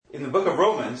In the book of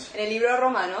Romans, En el libro de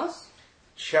Romanos,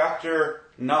 chapter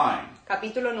 9,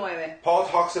 capítulo 9, Paul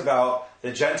talks about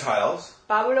the Gentiles,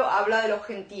 Pablo habla de los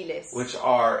gentiles, which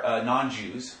are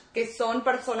non-Jews, que son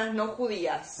personas no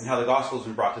judías, and how the gospel has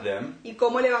been brought to them, y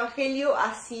cómo el evangelio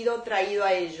ha sido traído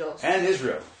a ellos, and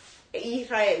Israel.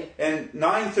 Israel. In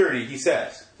 9:30, he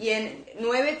says, Y en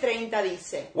 9:30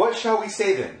 dice, "What shall we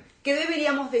say then? ¿qué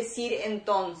deberíamos decir That the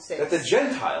entonces?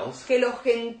 Gentiles, Que los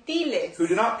gentiles who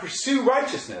do not pursue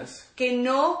righteousness, que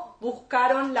no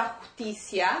buscaron la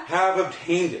justicia, have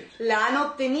obtained it, la han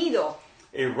obtenido.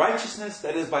 a righteousness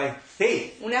that is by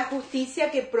faith." Una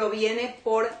justicia que proviene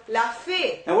por la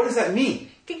fe. Now, what does that mean?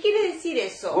 ¿Qué quiere decir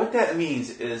eso? What that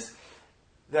means is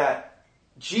that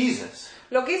Jesus,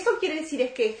 Lo que eso quiere decir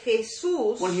es que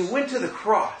Jesús, when he went to the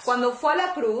cross, cuando fue a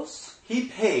la cruz, he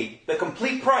paid the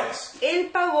complete price,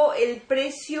 Él pagó el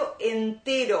precio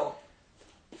entero,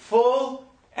 full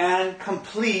and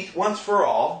complete once for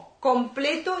all.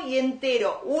 completo y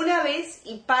entero, una vez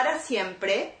y para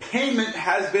siempre. Payment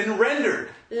has been rendered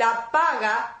La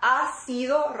paga ha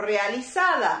sido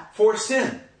realizada for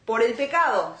sin. por el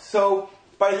pecado. So,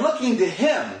 by looking to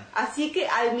him Así que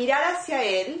al mirar hacia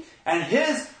Él and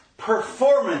his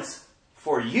performance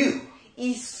for you,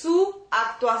 y su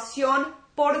actuación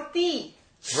por ti,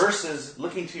 versus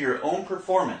looking to your own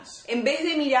performance, en vez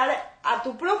de mirar a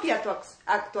tu propia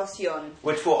actuación,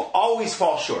 which will always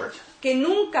fall short que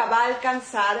nunca va a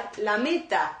alcanzar la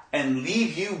meta and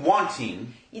leave you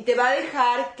wanting, y te va a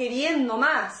dejar queriendo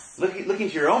más. looking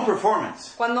to your own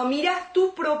performance, Cuando miras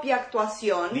tu propia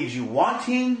actuación, leaves you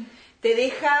wanting, te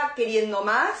deja queriendo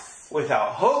más,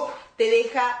 without hope, te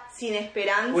deja sin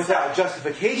esperanza, without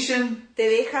justification, te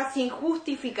deja sin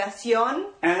justificación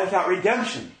and without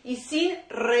redemption. y sin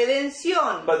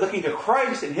redención. But looking to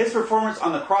Christ and his performance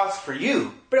on the cross for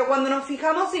you, Pero cuando nos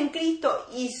fijamos en Cristo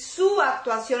y su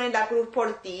actuación en la cruz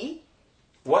por ti,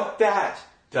 what that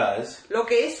does lo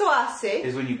que eso hace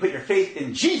is when you put your faith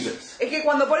in Jesus, es que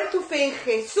cuando pones tu fe en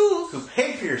Jesús, who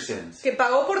paid for your sins, que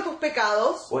pagó por tus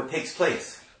pecados, what takes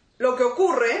place lo que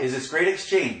ocurre is this great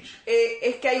exchange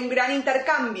es que hay un gran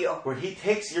intercambio, where he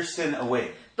takes your sin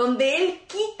away, donde Él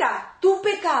quita tu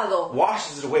pecado,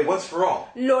 washes it away once for all,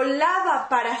 lo lava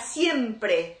para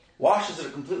siempre, washes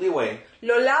it completely away,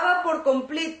 lo lava por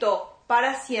completo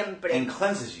para siempre and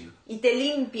cleanses you. y te But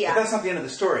limpia. that's not the end of the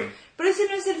story. Pero ese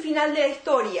no es el final de la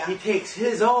historia. He takes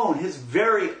his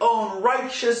very own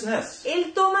righteousness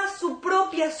Él toma su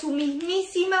propia, su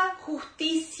mismísima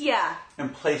justicia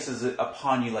and places it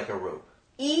upon you like a robe.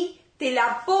 y te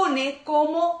la pone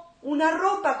como una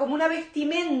ropa, como una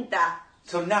vestimenta.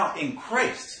 So now in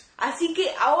Christ, Así que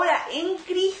ahora en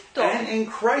Cristo and in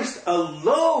Christ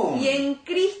alone, y en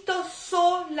Cristo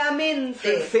through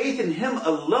solamente, faith in him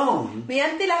alone,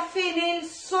 mediante la fe en Él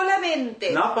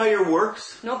solamente, not by your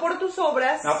works, no por tus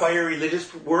obras, not by your religious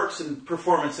works and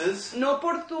performances, no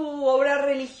por tu obra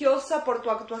religiosa, por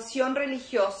tu actuación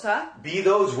religiosa, be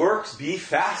those works, be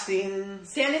fasting,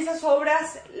 sean esas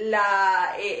obras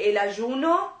el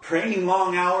ayuno, praying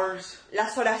long hours,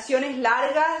 las oraciones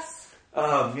largas,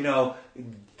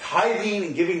 tithing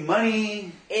and giving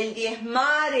money, el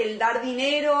diezmar, el dar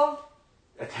dinero,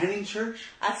 attending church,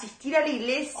 asistir a la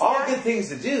iglesia. all good things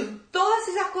to do. Todas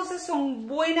esas cosas son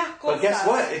buenas But guess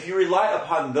what? cosas. If you rely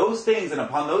upon those things and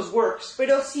upon those works,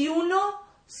 Pero si uno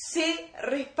se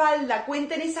respalda,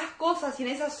 cuenta en esas cosas y en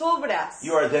esas obras,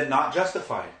 you are then not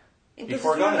justified entonces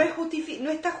before uno God.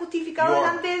 no está justificado You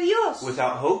are delante de Dios.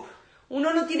 Without hope,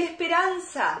 Uno no tiene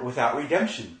esperanza. without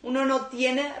redemption, Uno no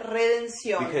tiene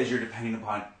redención. because you're depending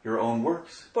upon your own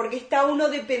works. Porque está uno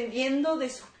dependiendo de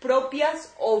sus propias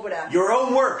obras. Your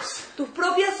own works Tus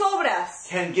propias obras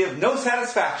can give no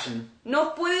satisfaction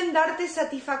no pueden darte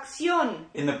satisfacción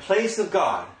in the place of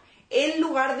God en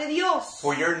lugar de Dios,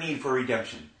 for your need for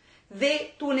redemption.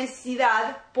 de tu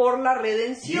necesidad por la You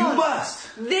redención. must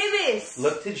Debes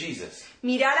look to Jesus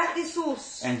mirar a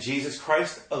Jesús and Jesus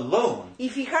Christ alone y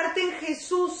fijarte en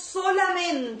Jesús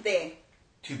solamente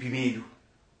to be made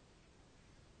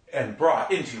and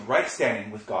brought into right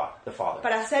standing with God the Father.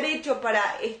 para ser hecho, para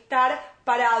estar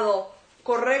parado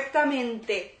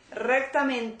correctamente,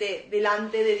 rectamente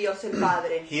delante de Dios el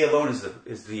Padre. He alone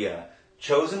is the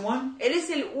chosen one. Él es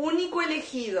el único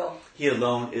elegido. He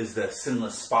alone is the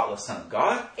sinless, spotless Son of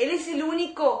God. Él es el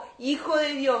único Hijo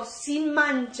de Dios sin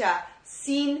mancha,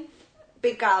 sin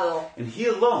pecado. And he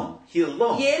alone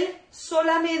Y Él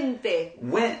solamente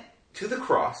went to the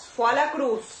cross fue a la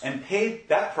cruz and paid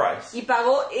that price y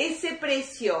pagó ese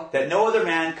precio that no other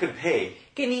man could pay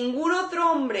que ningún otro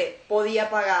hombre podía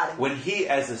pagar. when he,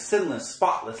 as the sinless,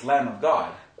 spotless Lamb of God,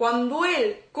 Cuando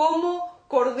Él, como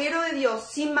Cordero de Dios,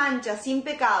 sin mancha, sin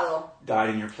pecado,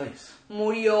 died in your place.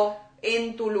 murió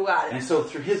en tu lugar. And so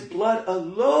through his blood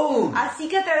alone, Así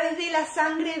que a través de la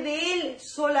sangre de Él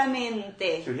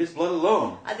solamente, through his blood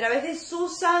alone, a través de su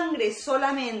sangre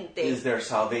solamente, is there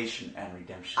salvation and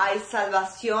redemption. hay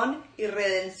salvación y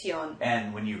redención.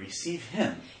 And when you receive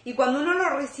him, Y cuando uno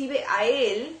lo recibe a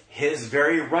Él, his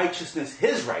very righteousness,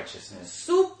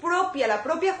 la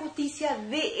propia justicia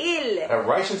de Él, a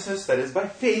righteousness that is by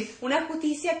faith, una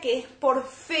justicia que es por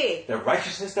fe, the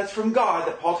righteousness that's from God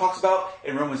that Paul talks about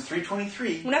in Romans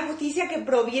 3:23, una justicia que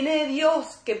proviene de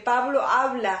Dios, que Pablo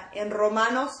habla en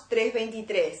Romanos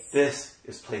 3:23. this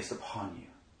is placed upon you,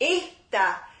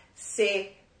 Esta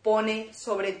se pone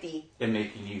sobre ti in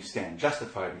making you stand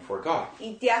justified before God.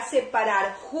 y te hace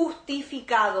parar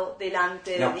justificado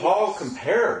delante de Now Dios. Paul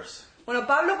compares Bueno,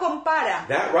 Pablo compara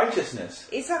that righteousness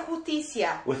esa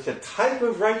justicia with the type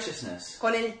of righteousness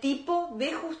con el tipo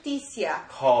de justicia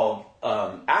called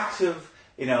active,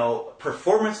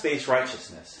 performance-based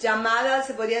righteousness.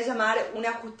 se podría llamar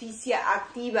una justicia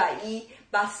activa y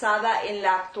basada en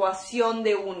la actuación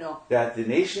de uno, That the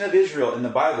nation of Israel in the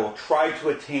Bible tried to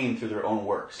attain through their own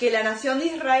works. que la nación de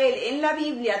Israel en la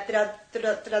Biblia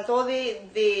trató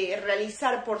de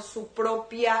realizar por su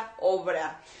propia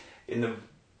obra. In the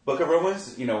book of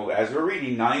Romans, as we're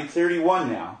reading 9:31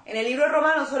 now, En el libro de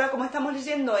Romanos, ahora como estamos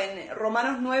leyendo en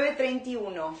Romanos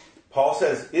 9:31, Paul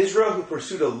says, Israel who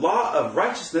pursued a law of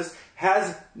righteousness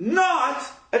has not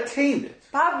attained it.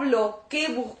 Pablo, que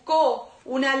buscó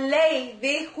una ley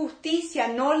de justicia,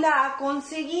 no la ha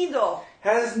conseguido.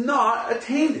 Has not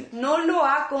attained it. No lo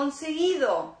ha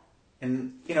conseguido.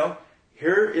 And,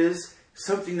 here is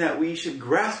something that we should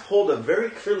grasp hold of very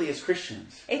clearly as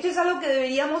Christians. Esto es algo que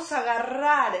deberíamos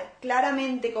agarrar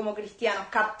claramente como cristianos,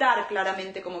 captar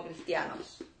claramente como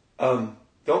cristianos.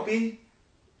 Don't be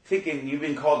thinking you've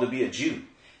been called to be a Jew.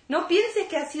 No pienses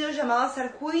que has sido llamado a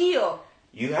ser judío.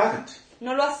 You haven't.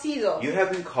 No lo has sido. You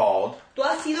have been called Tú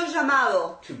has sido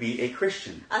llamado to be a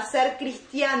Christian. a ser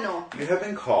cristiano. You have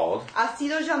been called Has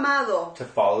sido llamado to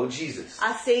follow Jesus.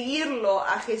 a seguirlo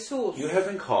a Jesús. You have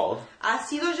been called Has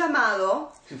sido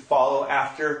llamado to follow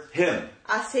after him,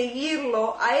 a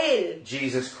seguirlo a Él,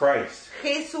 Jesus Christ.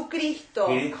 Jesucristo.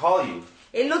 He didn't call you,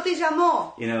 Él no te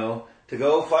llamó to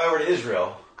go fly over to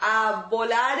Israel a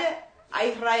volar a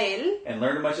Israel and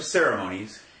learn a bunch of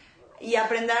ceremonies y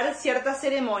aprender ciertas and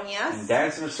ceremonias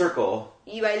dance in a circle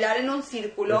y bailar en un with a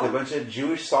círculo bunch of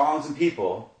Jewish songs and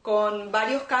people, con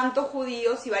varios cantos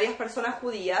judíos y varias personas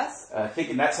judías,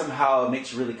 thinking that somehow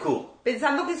makes you really cool.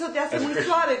 pensando que eso te hace As a muy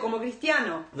Christian. suave como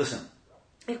cristiano. Listen,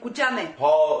 Escúchame,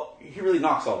 Paul, he really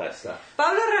knocks all that stuff.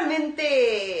 Pablo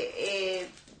realmente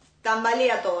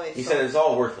tambalea todo He eso. said it's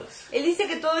all worthless Él dice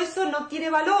que todo eso no tiene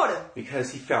valor,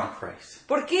 because he found Christ.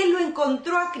 porque él lo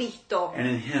encontró a Cristo. And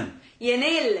in him Y en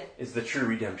Él is the true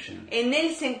redemption.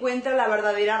 se encuentra la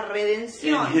verdadera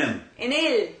redención. In Him. En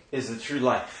Él Is the true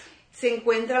life. se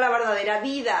encuentra la verdadera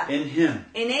vida. In him,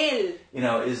 En Él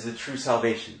is the true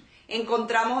salvation.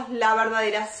 encontramos la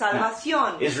verdadera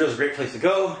salvación. Israel's a great place to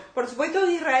go. Por supuesto,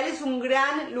 Israel es un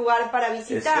gran lugar para It's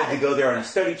good visitar. to go there on a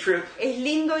study trip. Es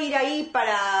lindo ir ahí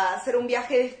para hacer un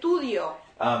viaje de estudio.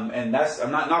 And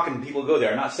I'm not knocking people who go there.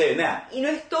 I'm not saying that. Y no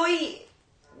estoy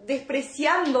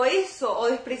despreciando eso o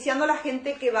despreciando a la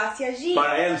gente que va hacia allí. But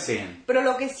I am saying Pero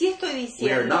lo que sí estoy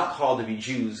we are diciendo not called to be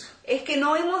Jews, es que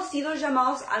no hemos sido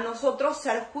llamados a nosotros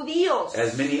ser judíos.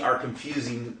 as many are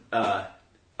confusing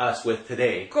us with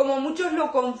today. Como muchos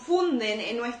lo confunden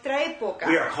en nuestra época.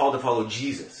 We are called to follow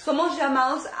Jesus. Somos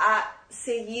llamados a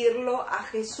seguirlo a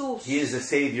Jesús. He is the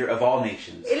Savior of all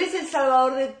nations. Él es el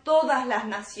Salvador de todas las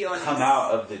naciones. Come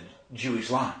out of the Jewish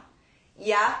line.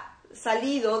 Y ha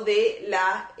salido de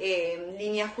la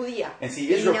línea judía. And see,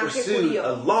 del Israel linaje pursued judío.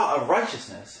 a law of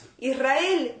righteousness,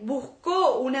 Israel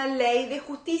buscó una ley de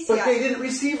justicia, but they didn't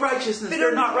receive righteousness. pero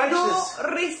They're not no righteous.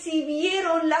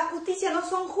 recibieron la justicia, no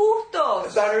son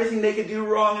justos. About everything they could do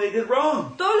wrong, they did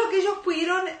wrong. Todo lo que ellos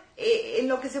pudieron, en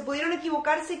lo que se pudieron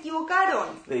equivocar, se equivocaron.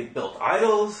 They built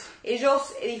idols.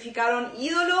 Ellos edificaron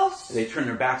ídolos, They turned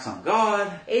their backs on God.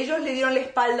 ellos le dieron la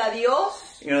espalda a Dios,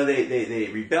 They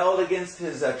rebelled against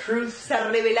His truth. se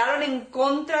rebelaron en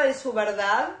contra de su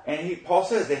verdad. And Paul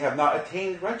says they have not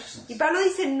attained righteousness. Y Pablo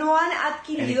dice, no han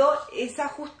adquirido esa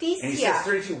And he justicia. says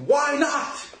 32, why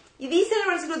not? Y dice en el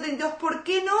versículo 32, ¿por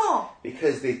qué no?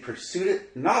 Because they pursued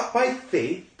it not by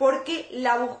faith, Porque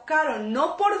la buscaron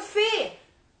no por fe,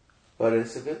 but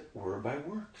as if it were by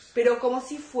works. pero como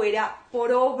si fuera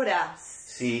por obras.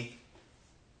 See,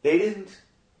 they didn't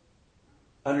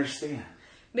understand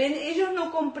Ven, ellos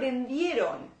no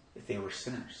comprendieron that they were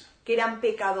sinners, que eran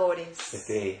pecadores, that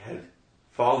they had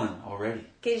fallen already.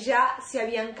 que ya se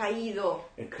habían caído,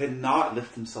 They could not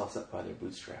lift themselves up by their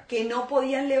bootstraps. que no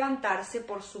podían levantarse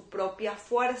por su propia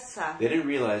fuerza. They didn't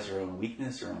realize their own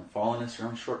weakness, their own fallenness, their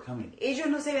own shortcoming. Ellos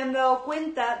no se habían dado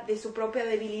cuenta de su propia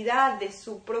debilidad, de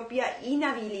su propia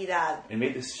inhabilidad. They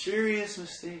made this serious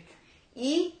mistake.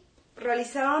 Y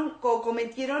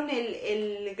cometieron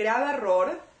el grave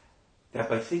error That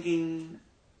by thinking,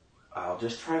 I'll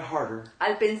just try harder,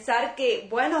 al pensar que,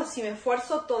 bueno, si me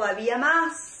esfuerzo todavía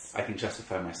más, I can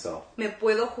justify myself. me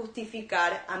puedo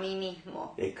justificar a mí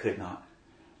mismo. They could not.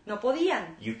 No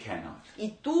podían. You cannot.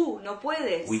 Y tú no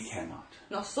puedes. We cannot.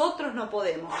 Nosotros no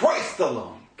podemos. Christ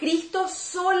alone. Cristo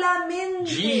solamente.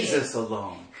 Jesus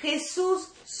alone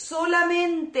Jesús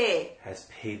solamente has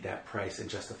paid that price and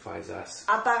justifies us.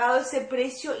 ha pagado ese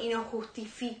precio y nos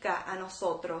justifica a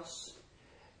nosotros.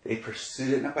 They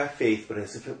pursued it not by faith, but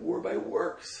as if it were by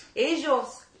works. Ellos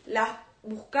las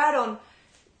buscaron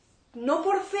no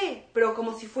por fe, pero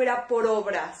como si fuera por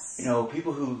obras. You know,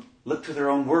 people who look to their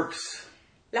own works,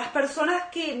 Las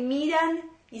personas que miran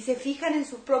y se fijan en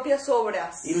sus propias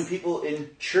obras. even people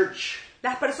in church,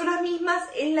 Las personas mismas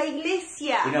en la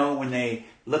iglesia. you know, when they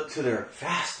look to their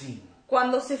fasting,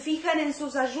 Cuando se fijan en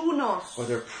sus ayunos or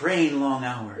they're praying long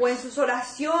hours. o en sus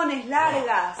oraciones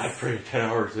largas. I pray 10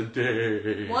 hours a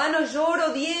day. Bueno,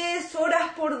 lloro 10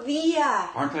 horas por día.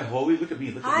 Aren't I holy? Look at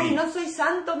me, look at Ay, me. no soy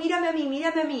santo, mírame a mí,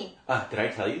 mírame a mí. Did I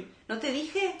tell you? ¿No te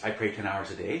dije I pray 10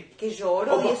 hours a day. que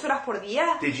lloro Oh, 10 horas por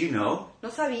día? Did you know? ¿No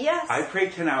sabías I pray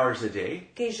 10 hours a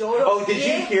day. que lloro Oh, did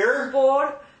you hear?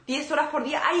 10 horas por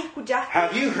día? Ay, ¿escuchaste?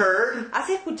 Have you heard? ¿Has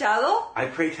escuchado I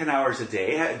pray 10 hours a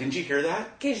day. Didn't you hear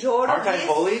that? que lloro Aren't I 10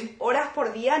 holy? horas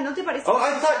por día? ¿No te parece Oh, que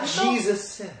I soy thought santo? Jesus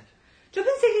said, Yo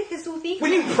pensé que Jesús dijo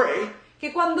when you pray,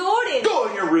 que cuando ores, go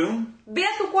in your room, ve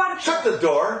a tu cuarto, shut the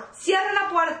door, cierra la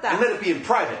puerta and let it be in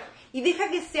private. y deja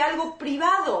que sea algo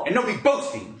privado And don't be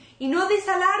boasting y no des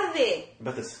alarde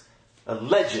about this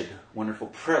alleged wonderful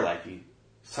prayer life you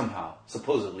somehow,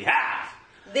 supposedly have.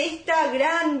 de esta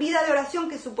gran vida de oración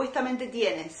que supuestamente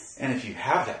tienes. And if you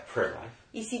have that prayer life,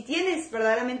 Y si tienes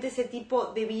verdaderamente ese tipo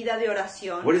de vida de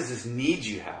oración, what is this need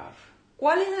you have?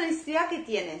 ¿cuál es la necesidad que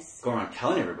tienes Going around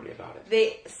telling everybody about it.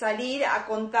 de salir a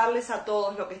contarles a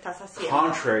todos lo que estás haciendo?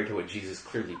 Contrary to what Jesus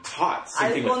clearly taught. Same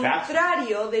Al thing with fasting.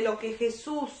 contrario de lo que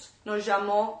Jesús nos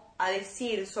llamó a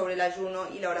decir sobre el ayuno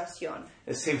y la oración.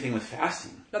 The same thing with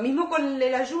fasting. Lo mismo con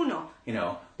el ayuno. You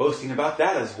know, boasting about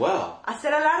that as well.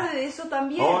 Hacer alarde de eso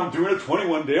también. Oh, I'm doing a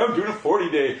 21 day. I'm doing a 40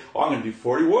 day. Oh, I'm going to do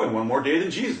 41. One more day than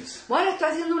Jesus. Bueno,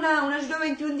 estoy haciendo un ayuno de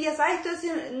 21 días. Ah, estoy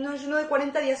haciendo un ayuno de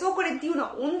 40 días. Oh,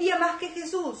 41. Un día más que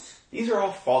Jesús. These are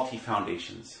all faulty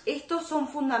foundations Estos son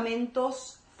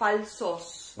fundamentos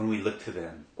falsos when we look to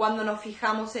them cuando nos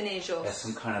fijamos en ellos. as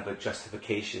some kind of a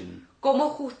justification Como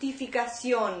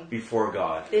justificación before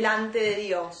God delante de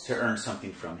Dios. to earn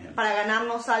something from Him Para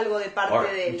ganarnos algo de or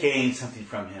parte de Él. gain something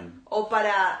from Him O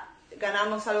para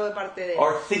ganarnos algo de parte de Él.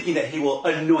 or thinking that He will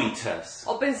anoint us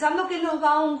O pensando que nos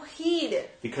va a ungir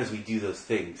because we do those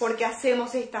things. porque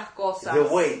hacemos estas cosas. The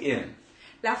way in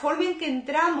La forma en que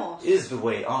entramos is the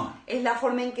way on. es la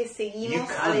forma en que seguimos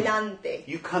adelante.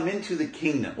 You come into the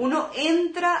kingdom Uno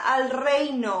entra al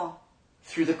reino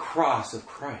through the cross of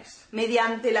Christ.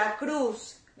 mediante la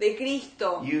cruz de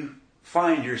Cristo. You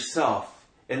find yourself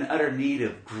in utter need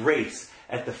of grace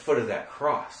at the foot of that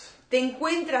cross. Te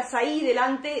encuentras ahí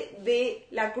delante de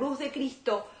la cruz de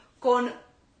Cristo con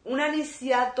una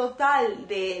necesidad total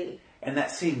de Él. And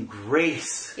that same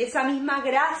grace Y esa misma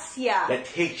gracia that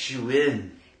takes you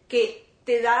in que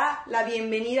te da la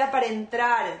bienvenida para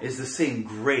entrar is the same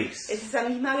grace es esa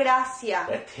misma gracia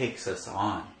that takes us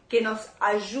on. que nos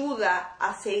ayuda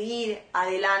a seguir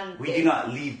We do adelante. not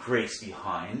leave grace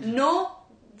behind No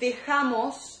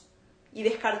dejamos y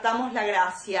descartamos la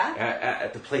gracia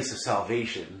at the place of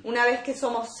salvation una vez que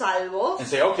somos salvos. and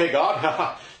say, okay,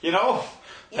 God, you know,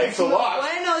 Y thanks a decimos, lot.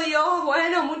 bueno Dios,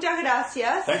 bueno, muchas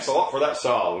gracias. Thanks a lot for that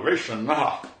salvation.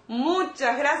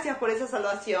 Muchas gracias por esa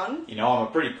salvación. You know, I'm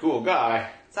a pretty cool guy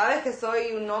Sabes que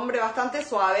soy un hombre bastante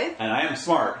suave and I am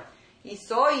smart. y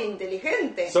soy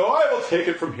inteligente. So I will take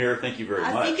it from here. Thank you very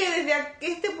Así much. que desde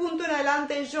este punto en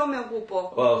adelante yo me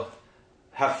ocupo. Well,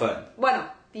 have fun Bueno,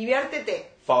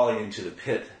 diviértete falling into the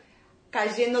pit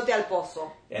cayéndote al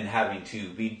pozo and having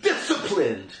to be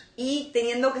disciplined y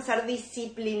teniendo que ser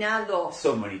disciplinado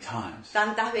so many times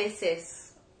tantas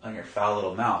veces on your foul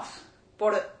little mouth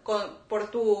por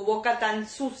tu boca tan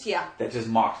sucia that just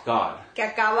mocked God, que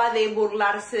acaba de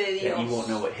burlarse de that you won't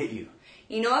know Dios. what hit you.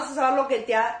 Y no vas a saber lo que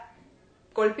te ha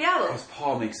golpeado. Because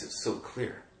Paul makes it so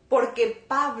clear. Porque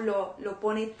Pablo lo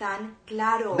pone tan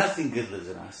claro. Nothing good lives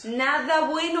in us. Nada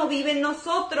bueno vive en The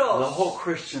nosotros. whole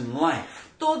Christian life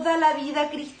Toda la vida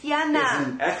is cristiana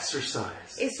an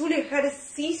exercise es un in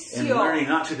ejercicio learning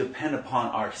not to depend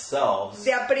upon ourselves,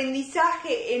 de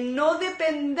aprendizaje en no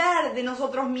depender de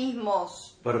nosotros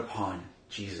mismos, but upon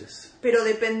Jesus, pero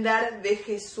depender de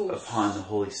Jesús, upon the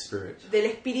Holy Spirit, del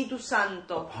Espíritu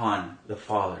Santo, upon the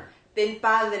Father, del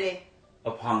Padre,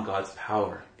 upon God's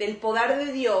power. del poder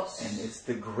de Dios. And it's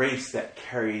the grace that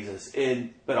carries us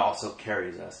in, but also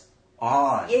carries us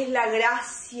on. Y es la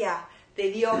gracia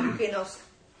de Dios que nos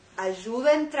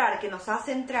ayuda a entrar, que nos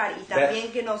hace entrar y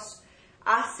también que nos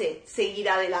hace seguir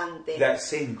adelante. That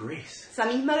same grace Esa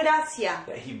misma gracia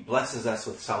that He blesses us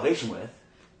with salvation with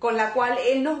con la cual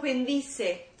Él nos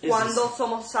bendice cuando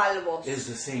somos salvos. is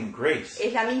the same grace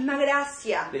Es la misma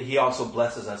gracia that He also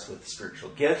blesses us with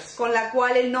spiritual gifts, con la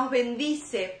cual Él nos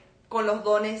bendice con los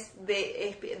dones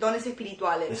the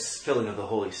espirituales. filling of the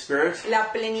Holy Spirit,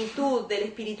 La plenitud del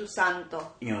Espíritu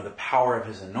Santo. the power of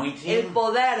His El anointing.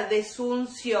 poder de su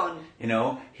unción.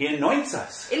 He anoints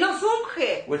us Él nos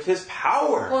unge with His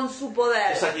power. con su poder.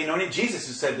 Just like He anointed Jesus,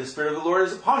 who said, "The Spirit of the Lord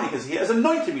is upon me, because He has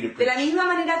anointed me to De la preach." misma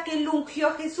manera que Él ungió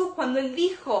a Jesús cuando Él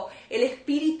dijo, el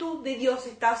Espíritu de Dios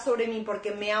está sobre mí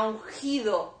porque me ha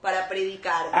ungido para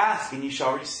predicar. Ask and you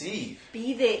shall receive.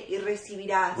 Pide y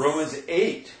recibirás. Romans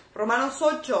 8, Romanos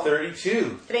 8,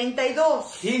 32.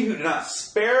 32. He who did not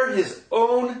spare His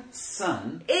own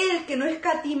Son, Él que no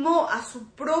escatimó a su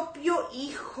propio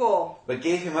Hijo, but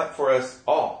gave Him up for us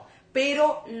all,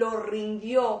 pero lo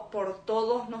rindió por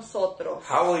todos nosotros.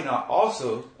 how will He not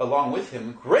also, along with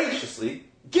Him, graciously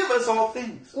give us all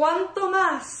things? ¿Cuánto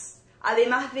más,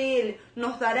 además de Él,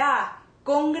 nos dará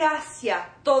con gracia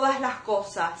todas las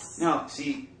cosas? Now,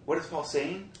 see, what is Paul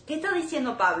saying? ¿Qué está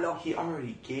diciendo Pablo? He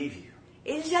already gave you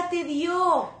Él ya te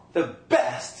dio the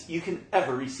best you can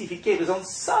ever receive. He gave His own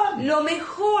Son. lo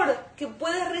mejor que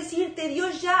puedes recibir, te dio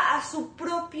ya a su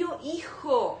propio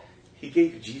Hijo. He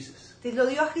gave you Jesus Te lo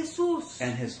dio a Jesús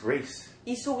and His grace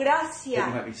y su that you gracia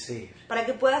might be saved. para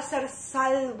que puedas ser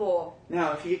salvo.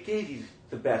 Now, if He gave you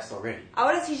the best already,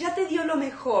 Ahora, si ya te dio lo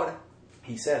mejor,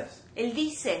 He says, Él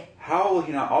dice, how will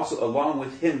He not also, along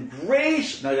with Him,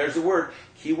 now there's the word,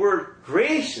 keyword,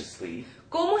 graciously,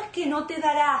 ¿cómo es que no te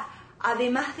dará,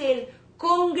 además de Él,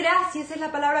 con gracia? Esa es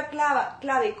la palabra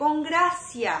clave, con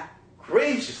gracia.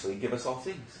 graciously give us all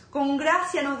things? Con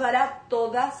gracia nos dará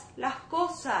todas las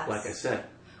cosas. Like I said,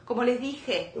 Como les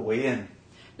dije, the way in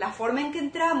la forma en que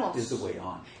entramos is the way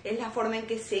on. es la forma en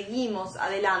que seguimos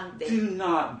adelante. Do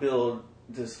not build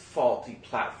this faulty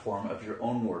platform of your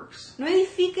own works, No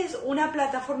edifiques una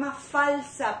plataforma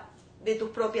falsa de tus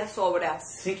propias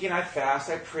obras, thinking I fast,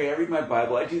 I pray, I read my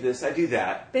Bible, I do this, I do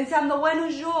that, pensando, bueno,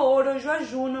 yo oro, yo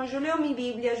ayuno, yo leo mi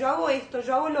Biblia, yo hago esto,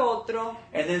 yo hago lo otro,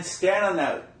 and then stand on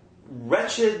that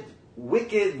wretched,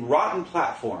 wicked, rotten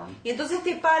platform y entonces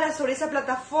te paras sobre esa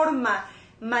plataforma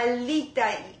maldita,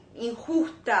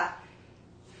 injusta,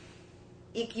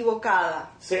 equivocada,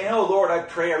 saying, "Oh Lord, I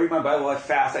pray, I read my Bible, I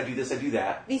fast, I do this, I do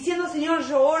that. diciendo, Señor,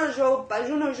 yo oro, yo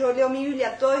ayuno, yo leo mi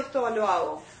Biblia, todo esto lo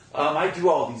hago. I do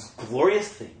all these glorious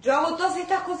things. Yo hago todas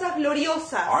estas cosas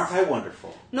gloriosas. Aren't I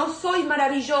wonderful? No soy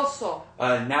maravilloso.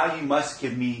 Now you must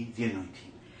give me the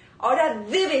anointing." Ahora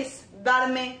debes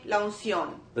darme la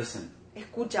unción. Listen,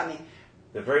 Escúchame.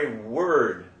 the very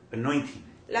word anointing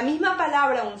La misma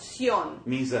palabra unción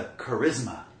means a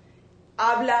charisma.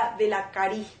 habla de la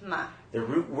carisma. The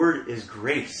root word is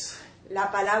grace.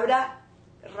 La palabra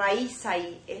raíz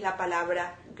ahí es la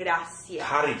palabra gracia.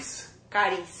 Charis,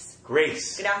 Caris.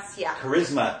 grace. Gracia.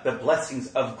 Charisma, the blessings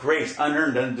of grace,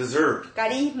 unearned, undeserved.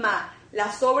 Carisma.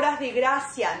 Las obras de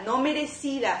gracia no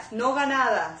merecidas, no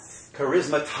ganadas.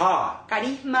 Charismata,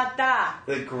 Carismata.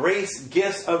 the grace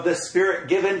gifts of the Spirit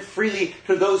given freely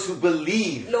to those who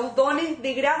believe. Los dones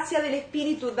de gracia del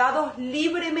Espíritu dados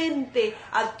libremente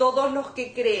a todos los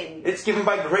que creen. It's given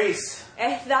by grace,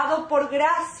 Es dado por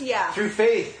gracia, through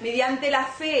faith. mediante la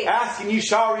fe. Ask and you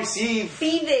shall receive.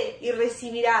 Pide y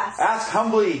recibirás. Ask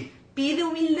humbly, Pide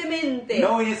humildemente,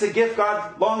 knowing it's a gift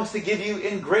God longs to give you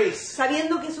in grace.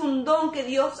 sabiendo que es un don que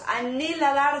Dios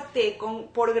anhela darte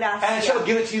por And gracia. shall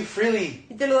give it to you freely.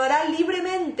 Y te lo dará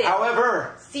libremente.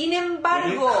 However, Sin when you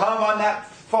embargo, come on that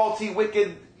faulty,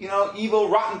 wicked, evil,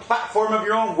 rotten platform of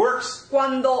your own works,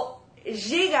 cuando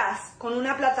llegas con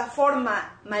una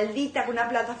plataforma maldita, con una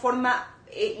plataforma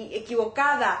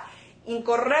equivocada,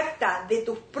 incorrecta, de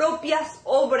tus propias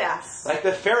obras, like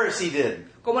the Pharisee did.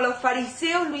 como los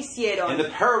fariseos lo In hicieron, the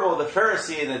parable of the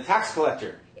Pharisee and the tax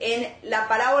collector. en la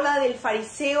parábola del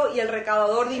fariseo y el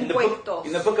recaudador de impuestos.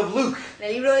 In the book of Luke. En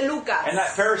el libro de Lucas. And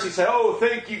that Pharisee said, "Oh,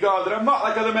 thank you, God, that I'm not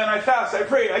like other men. I fast, I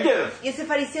pray, I give." Y ese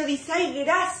fariseo dice, ay,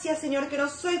 gracias, Señor, que no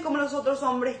soy como los otros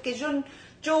hombres, que yo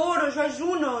oro, yo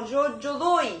ayuno, yo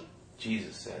doy.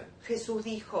 Jesus said, Jesús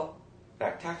dijo,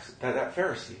 that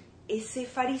Pharisee ese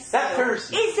fariseo, That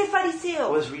Pharisee ese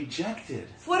fariseo was rejected.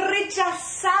 fue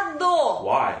rechazado.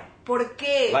 Why? ¿Por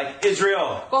qué? Like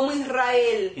Israel. Como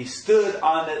Israel He stood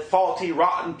on the faulty,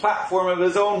 rotten platform of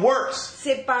his own works.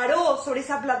 se paró sobre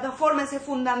esa plataforma, ese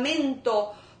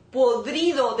fundamento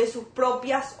podrido de sus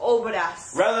propias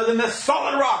obras. Rather than the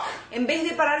solid rock. En vez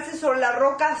de pararse sobre la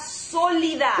roca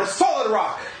sólida, The solid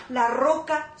rock la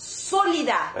roca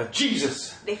sólida of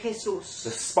Jesus. de Jesús,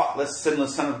 The spotless,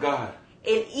 sinless Son of God.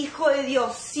 el Hijo de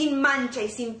Dios sin mancha y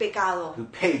sin pecado, Who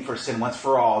paid for sin once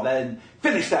for all. Then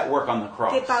finished that work on the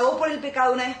cross. que pagó por el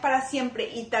pecado una vez para siempre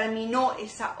y terminó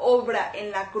esa obra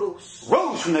en la cruz.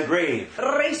 Rose from the grave.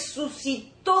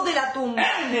 Resucitó de la tumba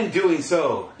And in doing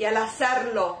so, y al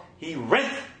hacerlo, he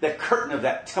rent the curtain of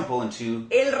that temple in two.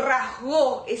 Él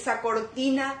rasgó esa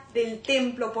cortina del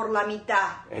templo por la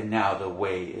mitad. And now the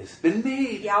way has been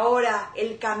made Y ahora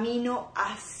el camino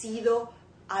ha sido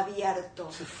abierto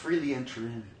to freely enter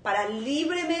in. para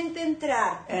libremente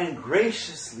entrar And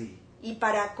graciously y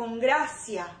para con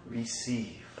gracia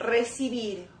receive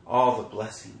recibir all the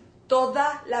blessing,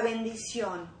 toda la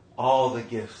bendición, all the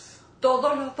gifts,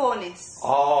 todos los dones,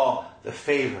 all the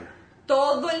favor,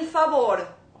 todo el favor,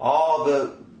 all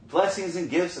the blessings and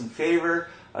gifts and favor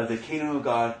of the kingdom of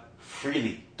God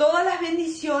freely. todas las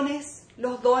bendiciones,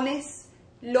 los dones,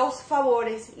 los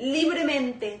favores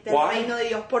libremente del Why? reino de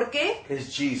Dios. ¿Por qué?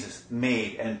 Because Jesus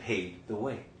made and paid the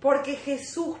way. Porque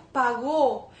Jesús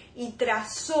pagó y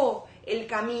trazó el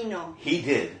camino. He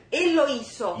did. Él lo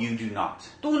hizo. You do not.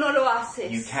 Tú no lo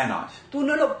haces. You cannot. Tú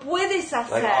no lo puedes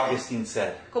Like hacer. Augustine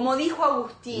said, Como dijo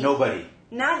Agustín, nobody,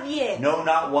 nadie, no,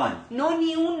 not one, no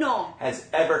ni uno, has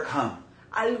ever come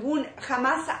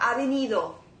jamás ha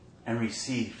venido and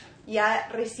received y ha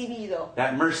recibido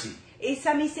that mercy, esa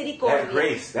that misericordia,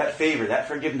 grace, that favor, that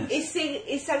forgiveness,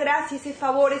 esa gracia, ese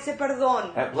favor, ese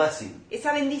perdón, that blessing,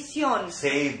 esa bendición.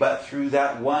 saved but through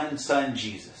that one Son,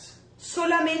 Jesus.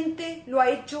 Solamente lo ha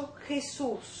hecho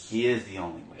Jesús. He is the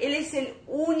only way. Él es el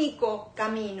único And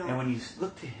camino. when you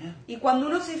look to Him, Y cuando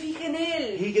uno se fija en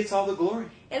Él, He gets all the glory.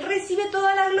 Él recibe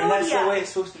toda la And that's the way gloria. it's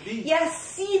supposed to Y be.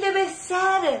 así debe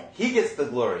ser. He gets the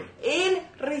glory. Él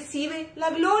recibe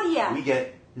la gloria. We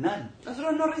get none.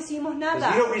 Nosotros no recibimos Because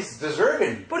nada. we don't deserve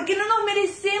any. Porque no nos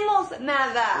merecemos We're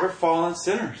nada. fallen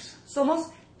sinners,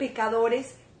 Somos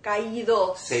pecadores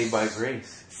caídos, saved by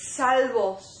grace,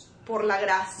 salvos por la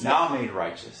gracia. now made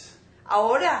righteous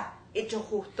Ahora hechos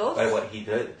justos by what He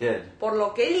did. por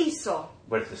lo que Él hizo.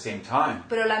 But at the same time,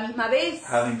 Pero a la misma vez,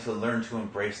 having to learn to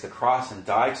embrace the cross and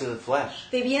die to the flesh.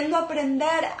 debiendo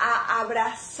aprender a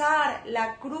abrazar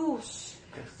la cruz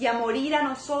y a morir a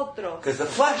nosotros. Because the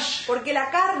flesh Porque la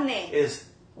carne is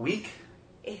weak,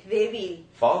 es débil,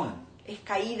 fallen, es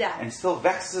caída. and still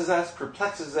vexes us,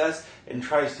 perplexes us, and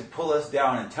tries to pull us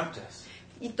down and tempt us.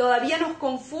 Y todavía nos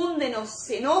confunde, nos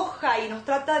enoja y nos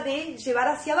trata de llevar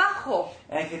hacia abajo.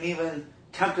 And can even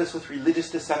tempt us with religious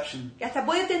deception Y hasta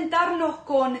puede tentarnos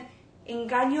con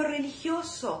engaño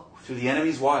religioso through the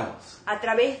enemy's wiles a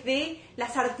través de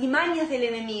las artimañas del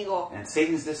enemigo and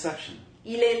Satan's deception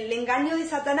y el engaño de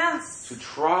Satanás, to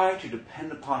try to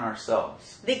depend upon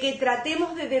ourselves de que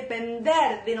tratemos de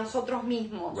depender de nosotros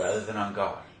mismos rather than on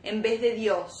God. en vez de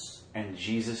Dios. And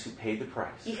Jesus who paid the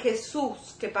price. Y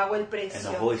Jesús que pagó el And the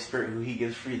precio. Holy Spirit who He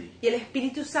gives freely. Y el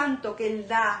Espíritu Santo que Él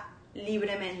da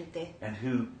libremente. And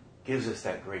who gives us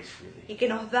that grace freely. Y que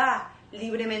nos da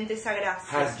libremente esa Has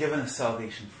gracia. given us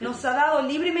salvation freely. Nos ha dado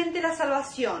libremente la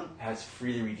salvación. Has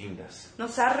freely redeemed us.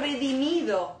 Nos ha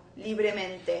redimido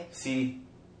libremente. See,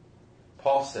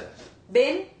 Paul says,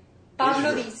 ¿Ven?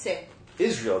 Pablo Israel. dice,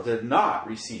 Israel did not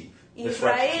receive this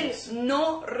Israel righteousness.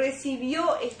 no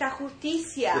recibió esta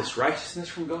justicia. This righteousness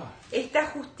from God. Esta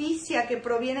justicia que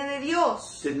proviene de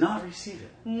Dios. Did not receive it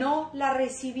No la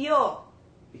recibió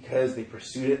because they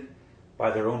pursued it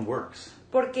by their own works.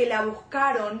 porque la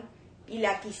buscaron y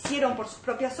la quisieron por sus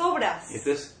propias obras. If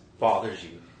this bothers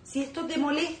you, Si esto te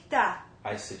molesta,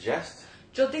 I suggest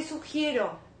yo te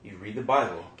sugiero you read the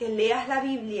Bible que leas la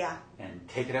Biblia and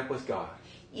take it up with God.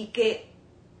 y que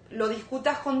lo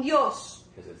discutas con Dios,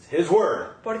 Because it's His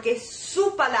Word, porque es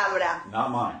su palabra, not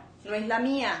mine. no es la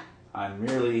mía. I'm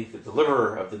merely the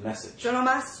deliverer of the message. Yo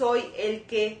nomás soy el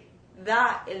que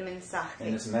da el And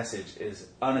mensaje. this message is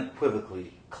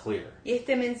unequivocally clear. Y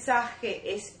este mensaje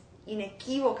es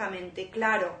inequívocamente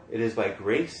claro. It is by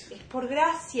grace Es por you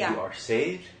gracia are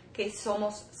saved. que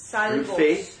somos salvos Through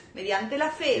faith. mediante la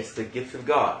fe. It's the gift of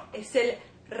God. Es el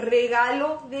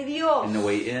regalo de Dios. And the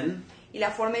way in Y la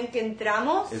forma en que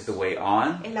entramos is the way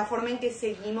on. es la forma en que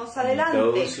seguimos And adelante.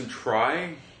 those who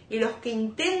try Y los que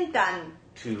intentan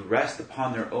to rest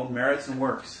upon their own merits and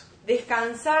works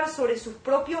descansar sobre sus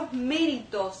propios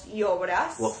méritos y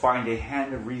obras will find a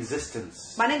hand of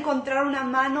resistance van a encontrar una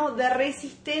mano de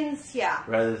resistencia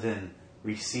rather than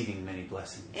receiving many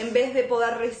blessings. en vez de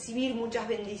poder recibir muchas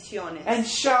bendiciones. And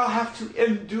shall have to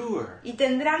endure Y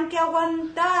tendrán que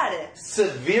aguantar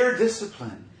severe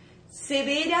discipline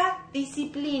severa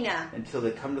disciplina until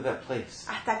they come to that place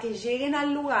hasta que lleguen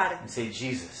al lugar and say,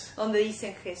 Jesus, donde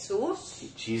dicen Jesús,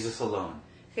 Jesus alone,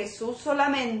 Jesús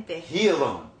solamente, He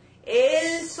alone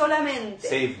Él solamente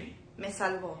saved me. me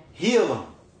salvó. He alone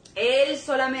Él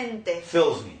solamente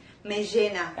fills me me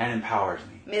llena, and empowers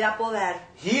me. me da poder.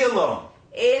 He alone,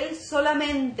 Él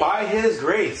solamente, by His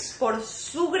grace, por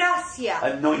su gracia,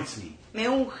 anoints me. me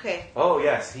unge. Oh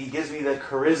yes, He gives me the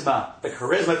charismata.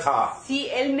 Sí,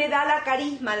 Él me da la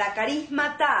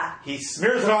carismata. He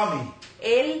smears it on me.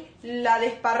 Él la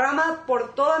desparrama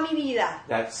por toda mi vida.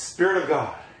 That Spirit of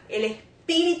God. El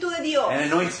Espíritu de Dios. And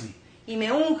anoints me. Y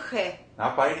me unge.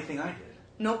 Not by anything I did,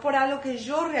 No por algo que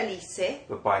yo realice,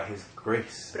 but by His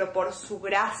grace. pero por su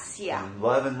gracia. And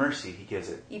love and mercy He gives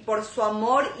it. Y por su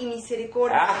amor y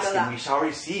misericordia me lo Ask and da. we shall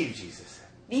receive, Jesus said.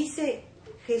 Dice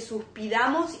Jesús,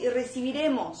 pidamos y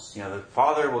recibiremos. You know, the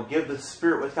Father will give the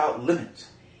Spirit without limit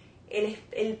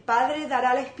El Padre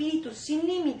dará el Espíritu sin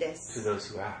límites to those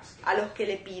who ask. a los que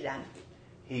le pidan.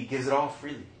 He gives it all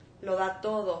freely. Lo da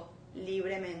todo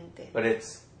libremente. But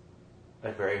it's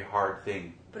a very hard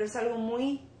thing Pero es algo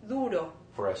muy duro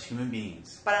for us human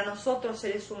beings para nosotros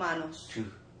seres humanos. to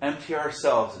empty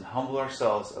ourselves and humble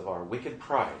ourselves of our wicked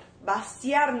pride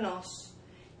Vaciarnos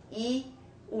y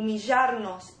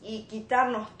humillarnos y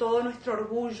quitarnos todo nuestro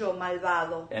orgullo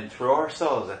malvado and throw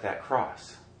ourselves at that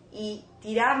cross y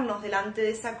tirarnos delante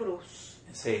de esa cruz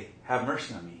and say, have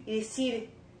mercy on me. y decir,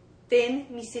 ten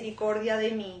misericordia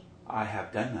de mí. I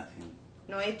have done nothing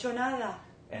No he hecho nada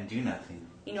and do nothing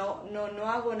y no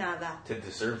hago nada to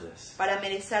deserve this. para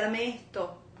merecerme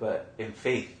esto. But in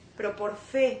faith, Pero por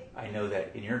fe, I know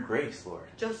that in your grace, Lord,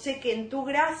 yo sé que en tu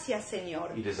gracia,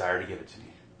 Señor, you desire to give it to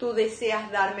me. tú deseas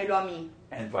dármelo a mí.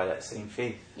 And by that same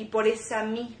faith, Y por esa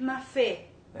misma fe,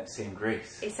 that same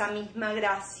grace, esa misma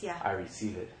gracia, I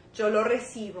receive it. yo lo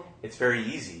recibo. It's very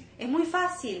easy Es muy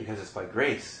fácil because it's by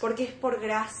grace, porque es por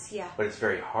gracia, but it's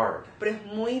very hard pero es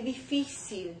muy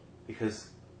difícil because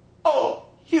all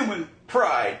human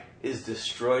pride is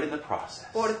destroyed in the process.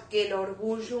 porque el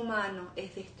orgullo humano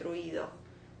es destruido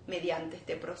mediante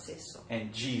este proceso.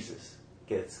 And Jesus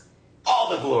gets all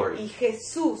the Y glory.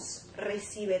 Jesús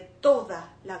recibe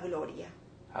toda la gloria.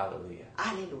 Hallelujah.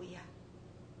 Aleluya.